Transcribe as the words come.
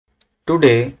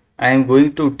Today I am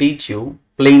going to teach you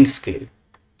plane scale,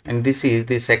 and this is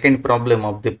the second problem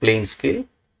of the plane scale.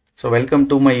 So welcome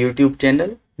to my YouTube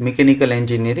channel Mechanical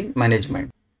Engineering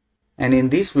Management, and in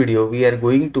this video we are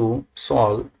going to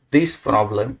solve this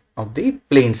problem of the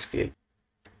plane scale.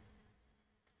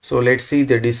 So let's see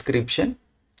the description.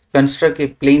 Construct a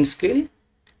plane scale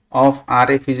of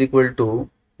RF is equal to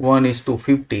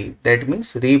 1:50, that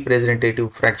means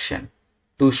representative fraction,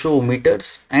 to show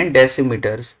meters and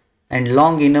decimeters and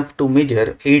long enough to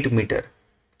measure 8 meter.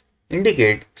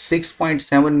 Indicate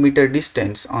 6.7 meter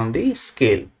distance on the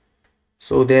scale.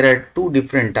 So there are two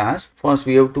different tasks. First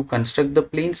we have to construct the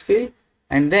plane scale,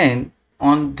 and then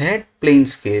on that plane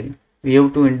scale we have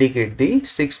to indicate the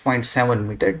 6.7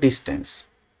 meter distance.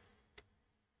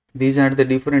 These are the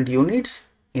different units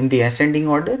in the ascending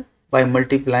order by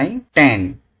multiplying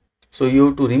 10. So you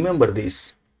have to remember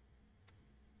this.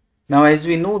 Now as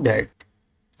we know that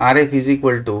RF is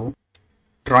equal to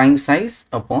drawing size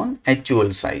upon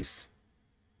actual size,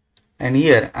 and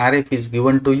here RF is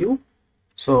given to you,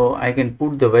 so I can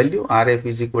put the value RF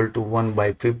is equal to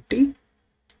 1/50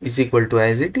 is equal to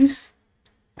as it is,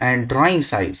 and drawing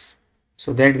size,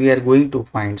 so that we are going to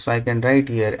find, so I can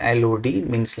write here LOD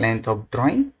means length of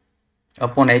drawing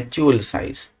upon actual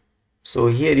size. So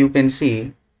here you can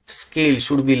see scale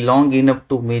should be long enough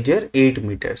to measure 8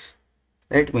 meters.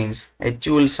 That means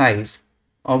actual size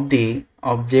of the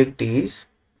object is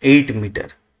 8 meter.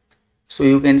 So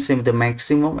you can say the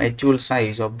maximum actual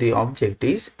size of the object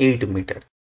is 8 meter.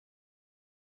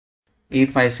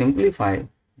 If I simplify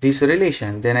this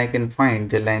relation, then I can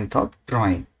find the length of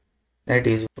drawing, that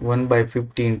is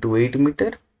 1/50 into 8 meter,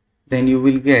 then you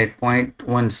will get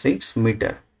 0.16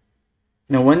 meter.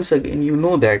 Now once again you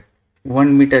know that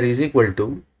 1 meter is equal to,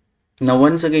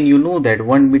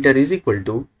 1 meter is equal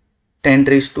to 10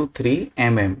 raised to 3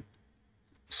 mm.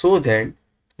 So that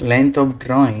length of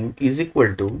drawing is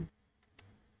equal to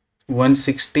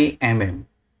 160 mm.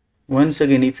 Once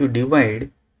again if you divide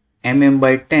mm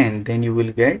by 10, then you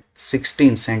will get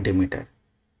 16 centimeter.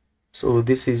 So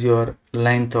this is your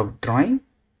length of drawing.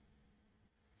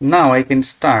 Now I can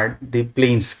start the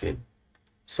plane scale.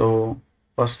 So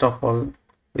first of all,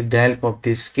 with the help of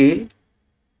this scale,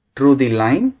 draw the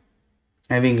line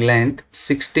having length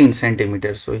 16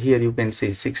 centimeters. So here you can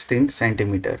see 16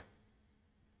 centimeter,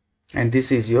 and this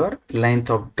is your length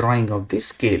of drawing of the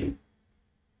scale.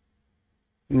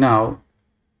 Now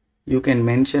you can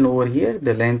mention over here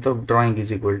the length of drawing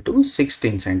is equal to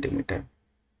 16 centimeter.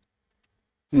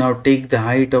 Now take the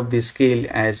height of the scale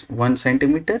as 1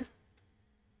 centimeter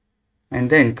and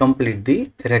then complete the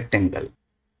rectangle.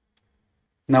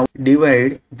 Now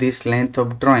divide this length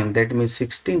of drawing, that means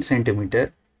 16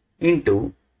 centimeter, into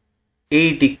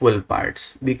 8 equal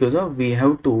parts, because of we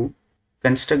have to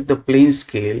construct the plane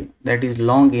scale that is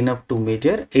long enough to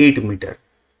measure 8 meter.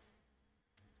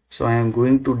 So I am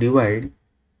going to divide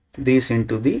this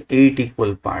into the 8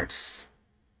 equal parts.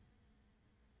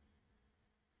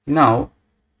 Now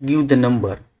give the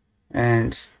number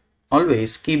and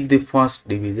always keep the first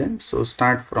division. So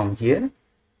start from here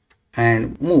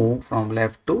and move from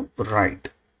left to right.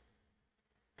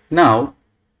 Now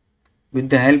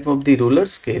with the help of the ruler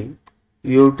scale,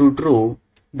 you have to draw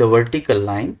the vertical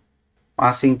line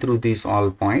passing through these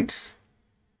all points.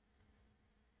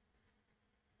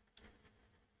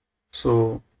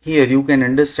 So here you can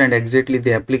understand exactly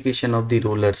the application of the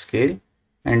ruler scale,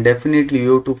 and definitely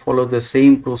you have to follow the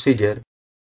same procedure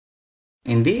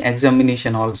in the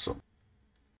examination also.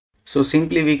 So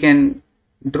simply we can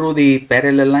draw the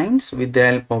parallel lines with the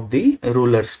help of the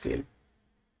ruler scale.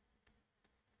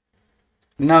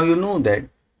 Now you know that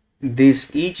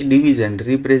this each division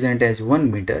represent as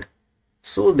 1 meter,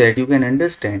 so that you can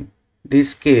understand this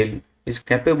scale is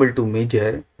capable to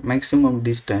measure maximum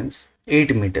distance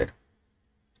 8 meter.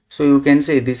 So you can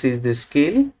say this is the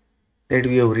scale that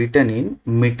we have written in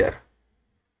meter.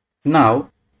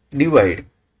 Now divide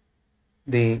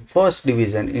the first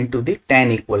division into the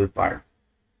 10 equal part,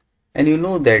 and you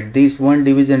know that this one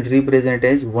division represent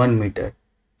as 1 meter,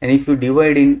 and if you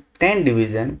divide in 10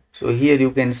 division, so here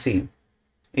you can see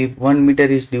if 1 meter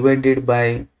is divided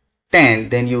by 10,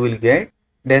 then you will get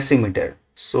decimeter.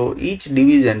 So each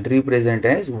division represent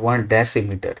as 1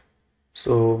 decimeter.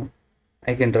 So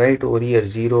I can write over here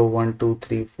 0, 1, 2,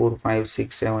 3, 4, 5,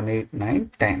 6, 7, 8, 9,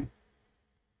 10.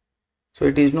 So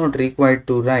it is not required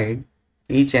to write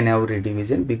each and every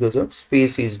division because of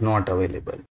space is not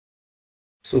available.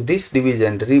 So this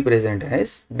division represent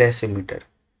as decimeter.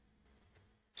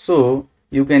 So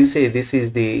you can say this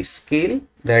is the scale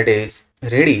that is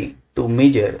ready to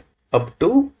measure up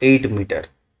to 8 meter.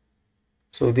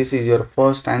 So this is your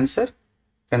first answer.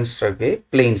 Construct a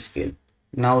plane scale.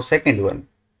 Now second one,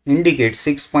 indicate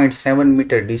 6.7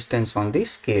 meter distance on the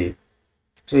scale.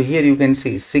 So here you can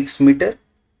see 6 meter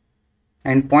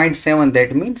and 0.7,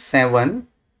 that means 7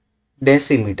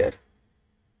 decimeter.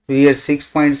 So here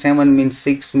 6.7 means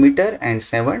 6 meter and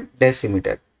 7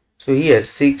 decimeter. So here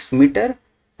 6 meter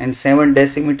and 7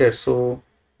 decimeter. So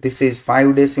this is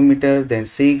 5 decimeter, then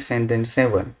 6 and then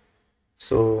 7.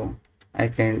 So I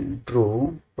can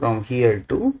draw from here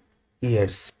to here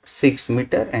 6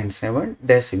 meter and 7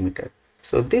 decimeter.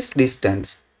 So this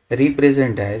distance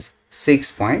represent as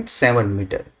 6.7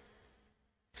 meter.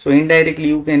 So indirectly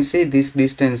you can say this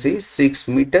distance is 6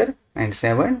 meter and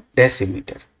 7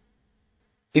 decimeter.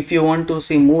 If you want to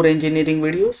see more engineering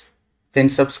videos, then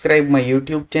subscribe my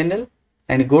YouTube channel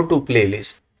and go to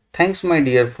playlist. Thanks my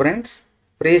dear friends.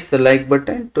 Press the like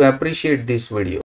button to appreciate this video.